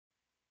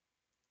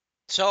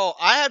So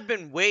I have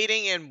been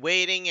waiting and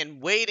waiting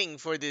and waiting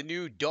for the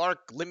new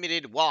Dark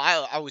Limited. Well,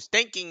 I was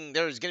thinking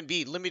there was gonna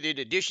be limited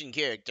edition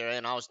character,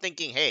 and I was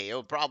thinking, hey,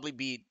 it'll probably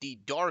be the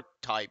Dark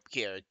type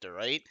character,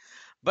 right?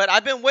 But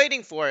I've been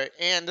waiting for it,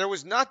 and there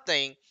was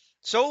nothing.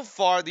 So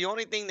far, the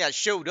only thing that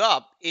showed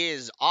up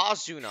is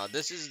Asuna.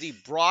 This is the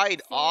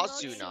Bride 性能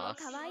機種も Asuna,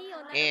 可愛い女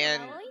の子が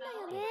and 多いの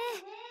よね。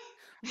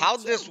も how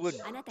ちろ this ん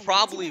would あなたに一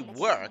probably 台だけ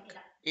じゃ work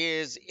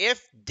is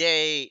if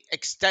they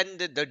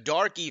extended the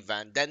Dark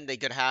event, then they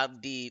could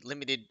have the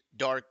limited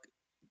Dark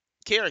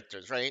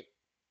characters, right?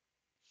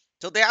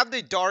 So they have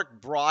the Dark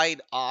Bride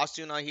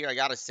Asuna here. I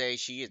gotta say,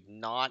 she is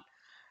not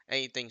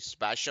anything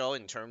special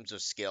in terms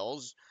of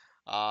skills.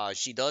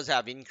 She does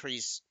have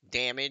increased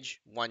damage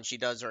when she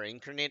does her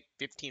incarnate,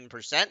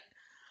 15%,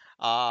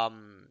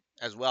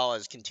 as well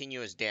as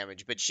continuous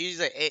damage. But she's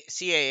a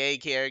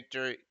CAA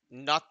character,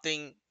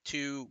 nothing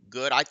too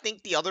good. I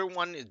think the other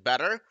one is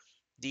better,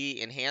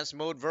 the enhanced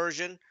mode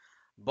version.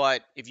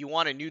 But if you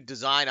want a new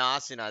design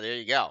Asuna, there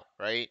you go,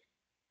 right?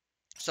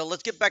 So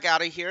let's get back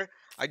out of here.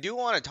 I do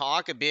want to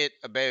talk a bit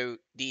about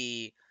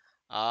the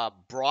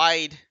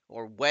bride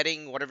or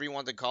wedding, whatever you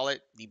want to call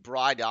it, the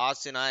bride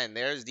Asuna, and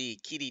there's the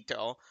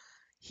Kirito.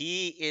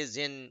 He is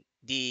in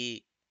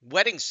the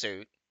wedding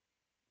suit.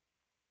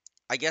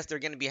 I guess they're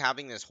going to be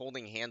having this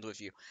holding hands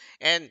with you.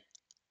 And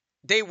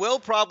they will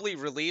probably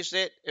release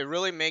it. It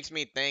really makes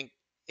me think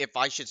if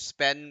I should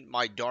spend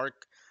my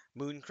Dark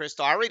Moon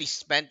Crystal. I already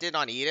spent it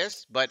on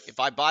Edis, but if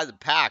I buy the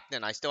pack,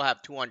 then I still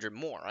have 200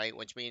 more, right?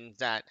 Which means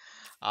that,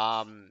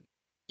 um,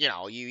 you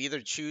either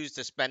choose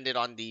to spend it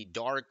on the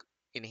Dark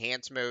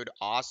Enhanced Mode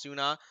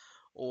Asuna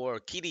or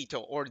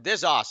Kirito or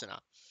this Asuna.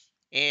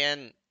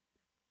 And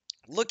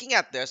looking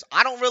at this,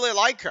 I don't really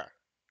like her.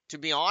 To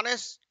be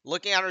honest,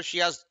 looking at her, she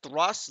has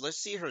thrust. Let's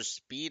see her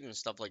speed and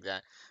stuff like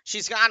that.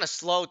 She's kind of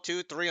slow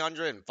too,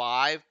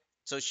 305.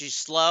 So she's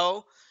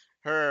slow.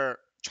 Her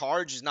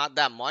charge is not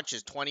that much,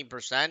 is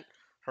 20%.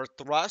 Her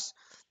thrust.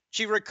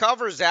 She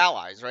recovers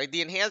allies, right?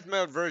 The enhanced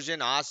mode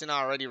version, Asuna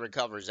already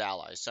recovers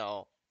allies.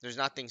 So there's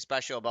nothing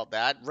special about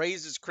that.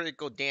 Raises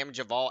critical damage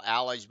of all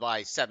allies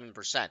by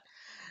 7%.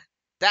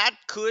 That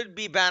could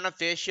be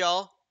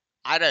beneficial.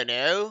 I don't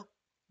know,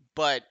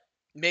 but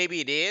maybe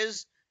it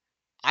is.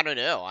 I don't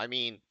know. I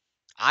mean,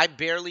 I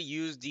barely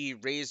use the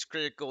raised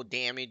critical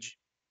damage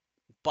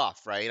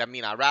buff, right? I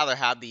mean, I'd rather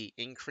have the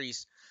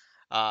increased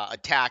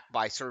attack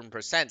by certain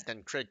percent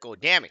than critical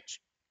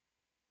damage.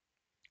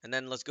 And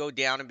then let's go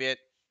down a bit.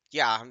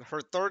 Yeah,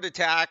 her third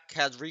attack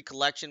has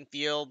recollection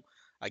field.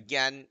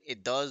 Again,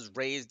 it does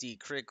raise the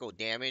critical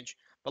damage.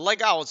 But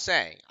like I was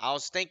saying, I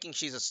was thinking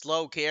she's a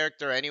slow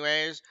character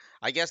anyways.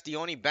 I guess the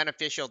only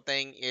beneficial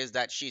thing is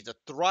that she's a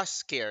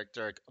thrust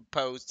character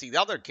opposed to the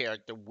other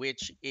character,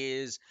 which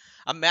is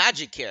a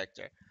magic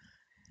character.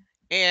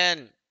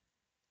 And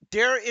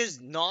there is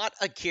not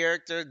a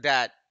character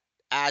that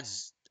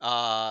adds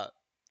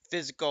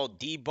physical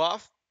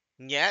debuff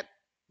yet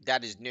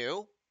that is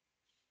new.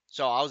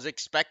 So I was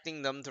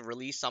expecting them to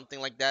release something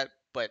like that,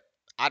 but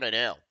I don't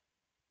know.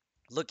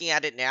 Looking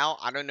at it now,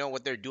 I don't know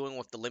what they're doing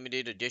with the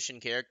limited edition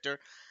character.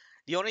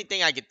 The only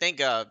thing I could think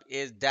of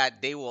is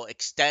that they will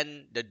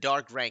extend the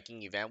dark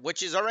ranking event,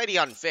 which is already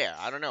unfair.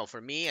 I don't know.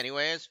 For me,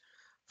 anyways,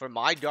 for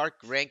my dark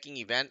ranking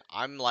event,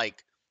 I'm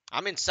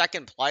in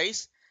second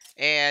place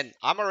and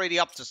I'm already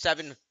up to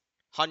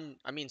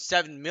 700,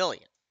 7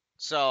 million.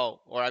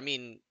 So, or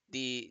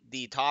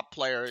the top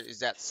player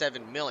is at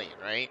 7 million,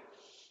 right?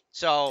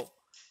 So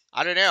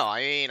I don't know.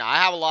 I mean, I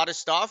have a lot of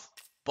stuff,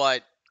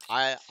 but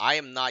I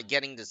am not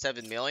getting to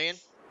 7 million.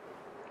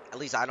 At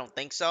least I don't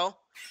think so.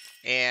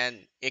 And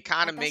it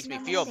kind of makes 私 me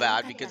のも feel のでよ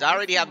bad かった because ら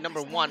I いつ already で have も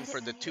number 貸してあ one げる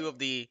for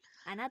the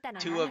あなたの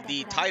two ため of だ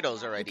the から titles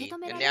受け already, 止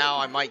め and られる now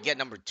か I ら might get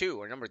number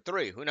two or number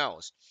three. Who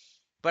knows?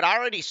 But I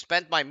already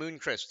spent my moon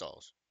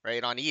crystals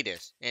right on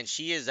Edis, and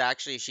she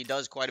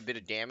does quite a bit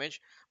of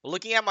damage. But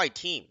looking at my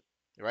team,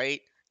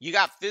 right? You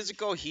got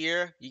physical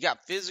here, you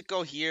got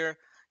physical here,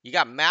 you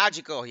got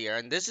magical here,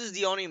 and this is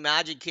the only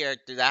magic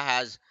character that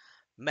has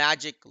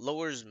magic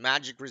lowers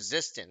magic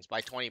resistance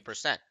by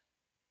 20%.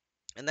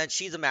 And then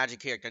she's a magic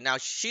character. Now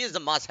she is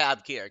a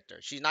must-have character.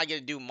 She's not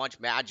gonna do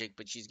much magic,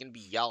 but she's gonna be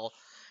yell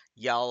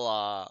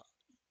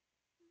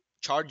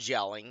charge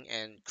yelling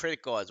and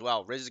critical as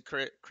well. Raises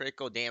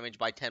critical damage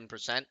by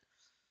 10%,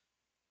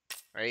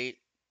 right?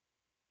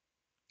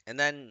 And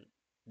then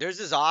there's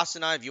this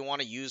Asuna if you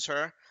want to use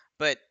her.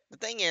 But the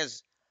thing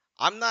is,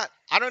 I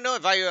don't know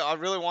if I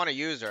really want to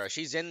use her.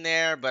 She's in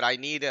there, but I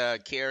need a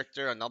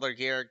character, another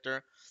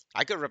character.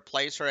 I could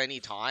replace her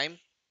anytime.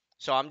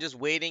 So I'm just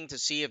waiting to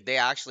see if they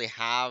actually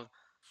have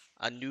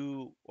a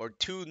new or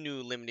two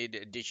new limited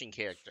edition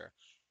character.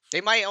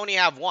 They might only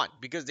have one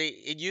because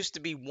it used to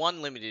be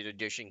one limited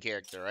edition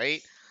character,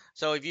 right?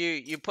 So if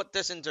you put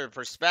this into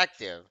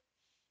perspective,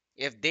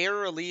 if they're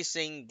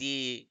releasing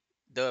the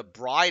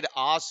Bride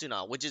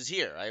Asuna, which is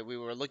here, right? We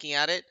were looking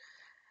at it.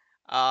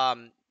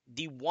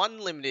 The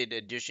one limited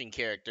edition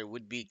character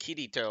would be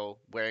Kirito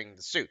wearing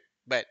the suit,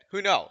 but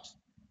who knows,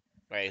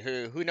 right?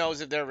 Who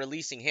knows if they're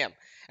releasing him?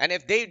 And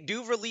if they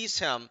do release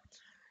him,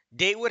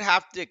 they would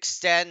have to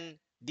extend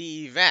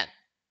the event.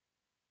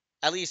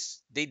 At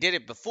least they did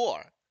it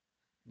before,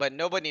 but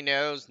nobody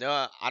knows.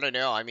 No, I don't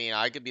know. I mean,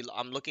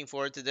 I'm looking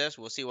forward to this.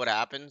 We'll see what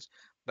happens.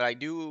 But I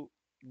do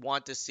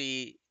want to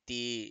see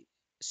the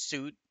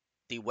suit,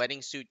 the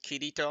wedding suit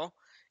Kirito.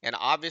 And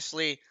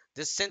obviously,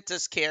 this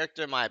Synthesis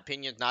character, in my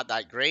opinion, is not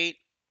that great.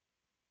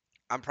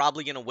 I'm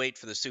probably gonna wait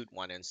for the suit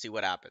one and see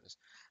what happens.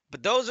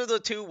 But those are the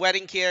two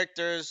wedding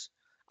characters.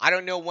 I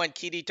don't know when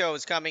Kirito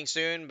is coming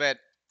soon, but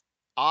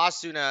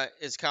Asuna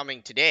is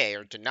coming today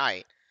or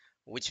tonight,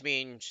 which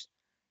means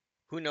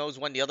who knows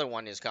when the other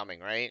one is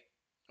coming, right?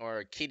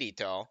 Or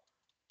Kirito.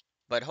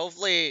 But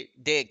hopefully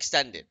they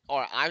extend it.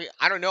 Or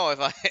I don't know if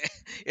I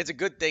it's a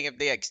good thing if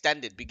they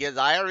extend it because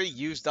I already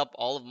used up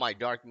all of my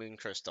Dark Moon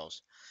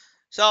crystals.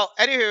 So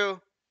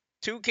anywho,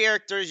 two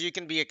characters you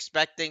can be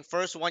expecting.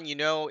 First one you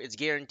know it's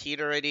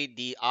guaranteed already.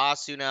 The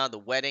Asuna, the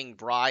wedding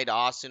bride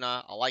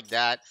Asuna. I like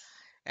that.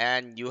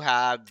 And you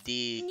have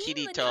the 任務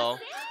に忘れ Kirito,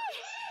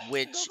 ご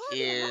which 褒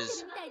美が待って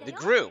is るみたいだ the よ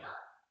groom,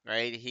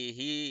 right?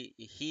 He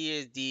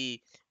is the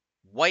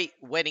white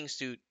wedding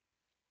suit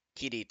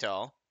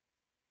Kirito,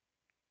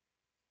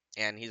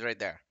 and he's right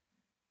there.